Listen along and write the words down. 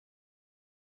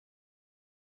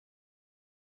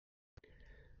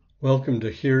Welcome to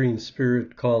Hearing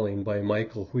Spirit Calling by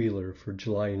Michael Wheeler for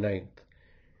July 9th.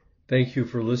 Thank you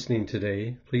for listening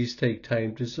today. Please take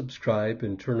time to subscribe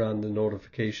and turn on the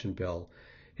notification bell.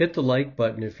 Hit the like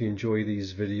button if you enjoy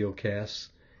these video casts,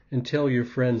 and tell your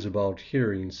friends about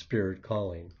Hearing Spirit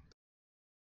Calling.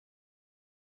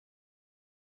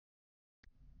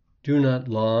 Do not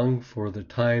long for the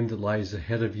time that lies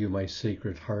ahead of you, my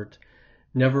sacred heart.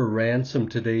 Never ransom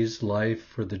today's life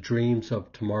for the dreams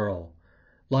of tomorrow.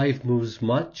 Life moves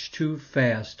much too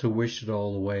fast to wish it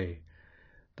all away.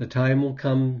 The time will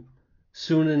come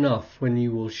soon enough when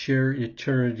you will share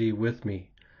eternity with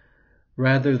me.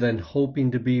 Rather than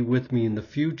hoping to be with me in the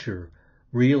future,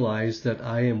 realize that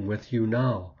I am with you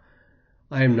now.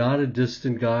 I am not a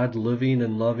distant God living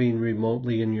and loving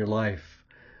remotely in your life.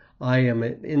 I am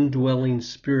an indwelling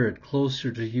spirit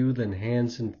closer to you than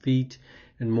hands and feet,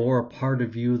 and more a part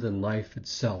of you than life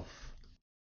itself.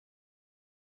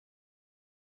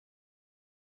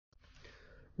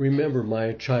 Remember,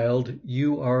 my child,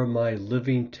 you are my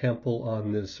living temple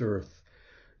on this earth.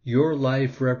 Your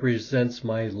life represents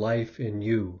my life in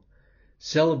you.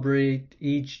 Celebrate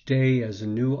each day as a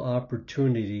new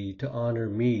opportunity to honor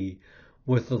me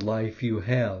with the life you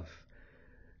have.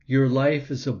 Your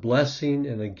life is a blessing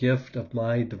and a gift of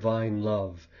my divine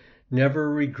love.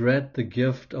 Never regret the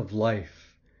gift of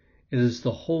life. It is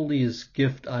the holiest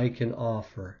gift I can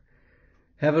offer.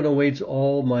 Heaven awaits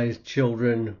all my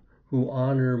children who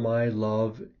honor my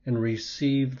love and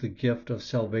receive the gift of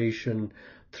salvation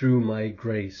through my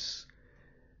grace.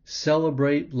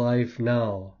 Celebrate life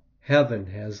now. Heaven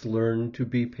has learned to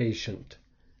be patient.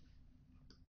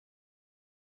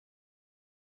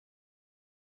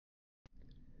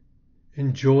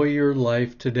 Enjoy your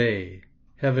life today.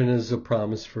 Heaven is a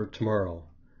promise for tomorrow.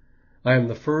 I am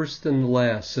the first and the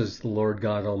last, says the Lord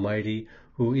God Almighty,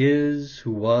 who is,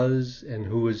 who was, and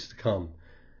who is to come.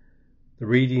 The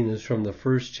reading is from the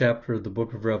first chapter of the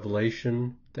book of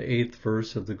Revelation, the 8th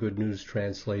verse of the Good News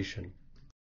Translation.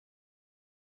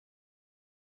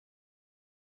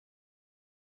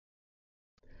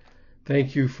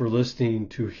 Thank you for listening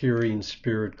to Hearing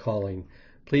Spirit Calling.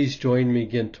 Please join me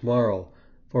again tomorrow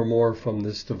for more from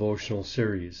this devotional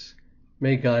series.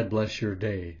 May God bless your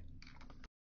day.